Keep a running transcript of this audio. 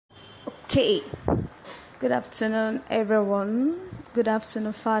Okay, good afternoon, everyone. Good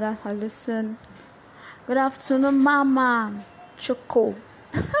afternoon, Father Allison. Good afternoon, Mama Choco.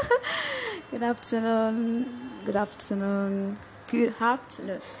 Good afternoon, good afternoon, good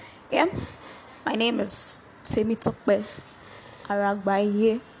afternoon. Yeah, my name is Semi Tokbe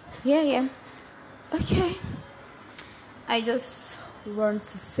Aragbaye. Yeah. Okay, I just want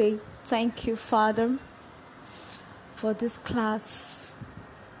to say thank you, Father, for this class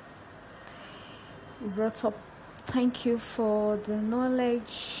you brought up. Thank you for the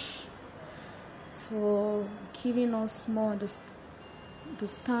knowledge, for giving us more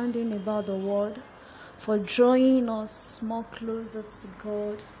understanding about the word, for drawing us more closer to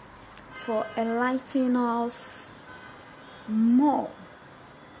God, for enlightening us more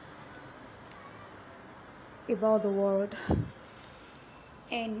about the word,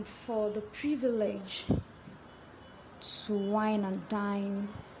 and for the privilege to wine and dine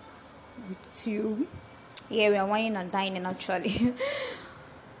with you. Yeah, we are wining and dining actually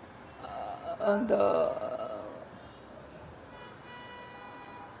on the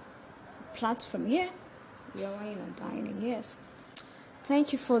platform. Yeah, we are wining and dining. Yes,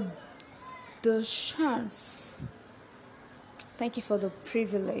 thank you for the chance. Thank you for the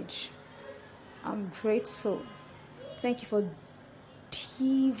privilege. I'm grateful. Thank you for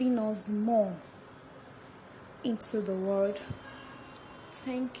giving us more into the word.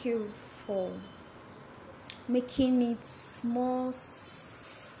 Thank you for making it more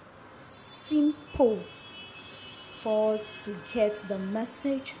simple for us to get the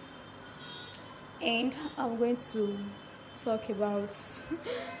message. And I'm going to talk about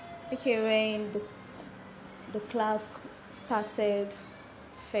when the class started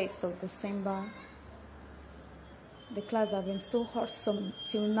 1st of December. The class has been so awesome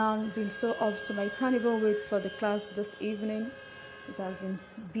till now, been so awesome. I can't even wait for the class this evening. It has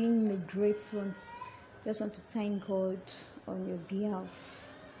been a great one. Just want to thank God on your behalf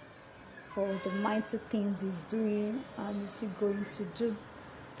for the mighty things He's doing and He's still going to do.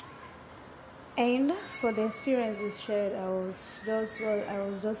 And for the experience we shared, I was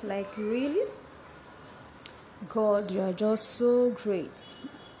just like, really? God, you are just so great.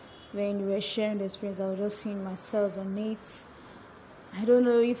 When you were sharing the experience, I was just seeing myself on it. I don't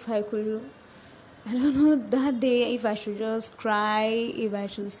know that day if I should just cry, if I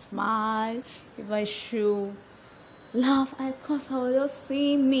should smile, if I should laugh. Because I was just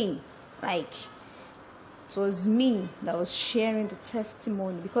seeing me. Like, it was me that was sharing the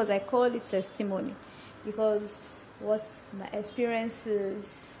testimony, because I call it testimony. Because what my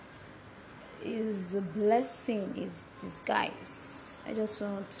experiences is a blessing, is disguise. I just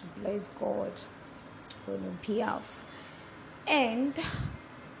want to bless God on your behalf. And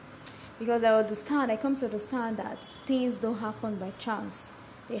because I come to understand that things don't happen by chance.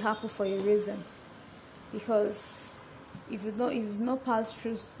 They happen for a reason. Because if you've not passed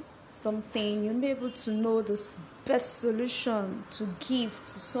through something, you'll be able to know the best solution to give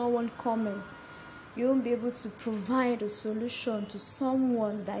to someone coming. You won't be able to provide a solution to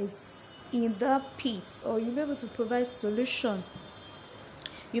someone that is in that pit, or you'll be able to provide solution.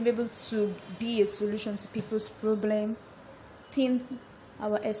 You'll be able to be a solution to people's problem.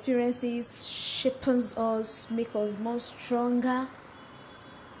 Our experiences shapes us, make us more stronger,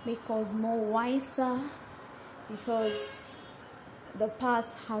 make us more wiser, because the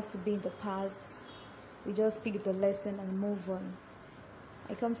past has to be in the past. We just pick the lesson and move on.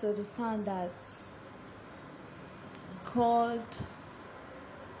 I come to understand that God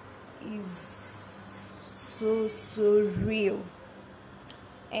is so real.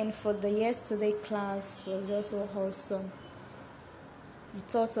 And for the yesterday class was also awesome. You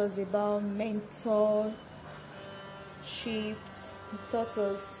taught us about mentorship. You taught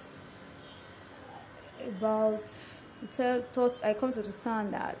us about. I come to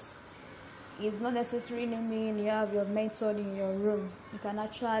understand that it's not necessarily mean you have your mentor in your room. You can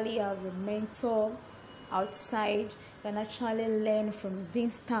actually have your mentor outside. You can actually learn from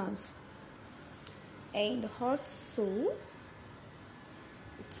distance. And also, we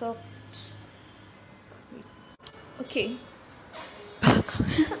talked. Okay.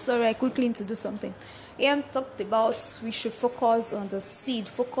 Sorry, I quickly need to do something. Talked about we should focus on the seed.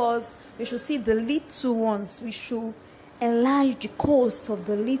 We should see the little ones. We should enlarge the cost of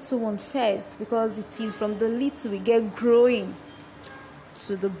the little one first, because it is from the little we get growing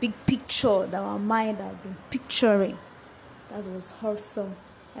to the big picture that our mind has been picturing. That was awesome.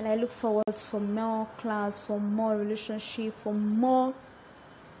 And I look forward for more class, for more relationship, for more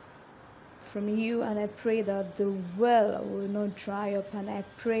from you. And I pray that the well will not dry up, and I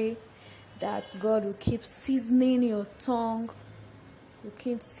pray that God will keep seasoning your tongue You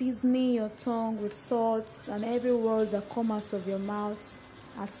keep seasoning your tongue with salt, and every word that comes out of your mouth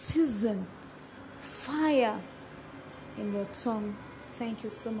are seasoned fire in your tongue. Thank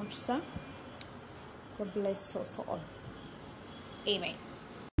you so much, sir. God bless us all. Amen.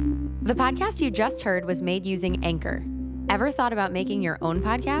 The podcast you just heard was made using Anchor. Ever thought about making your own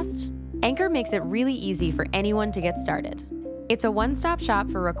podcast? Anchor makes it really easy for anyone to get started. It's a one-stop shop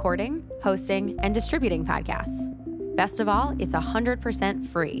for recording, hosting, and distributing podcasts. Best of all, it's 100%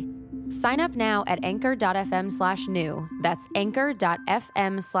 free. Sign up now at anchor.fm/new. That's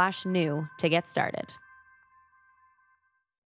anchor.fm/new to get started.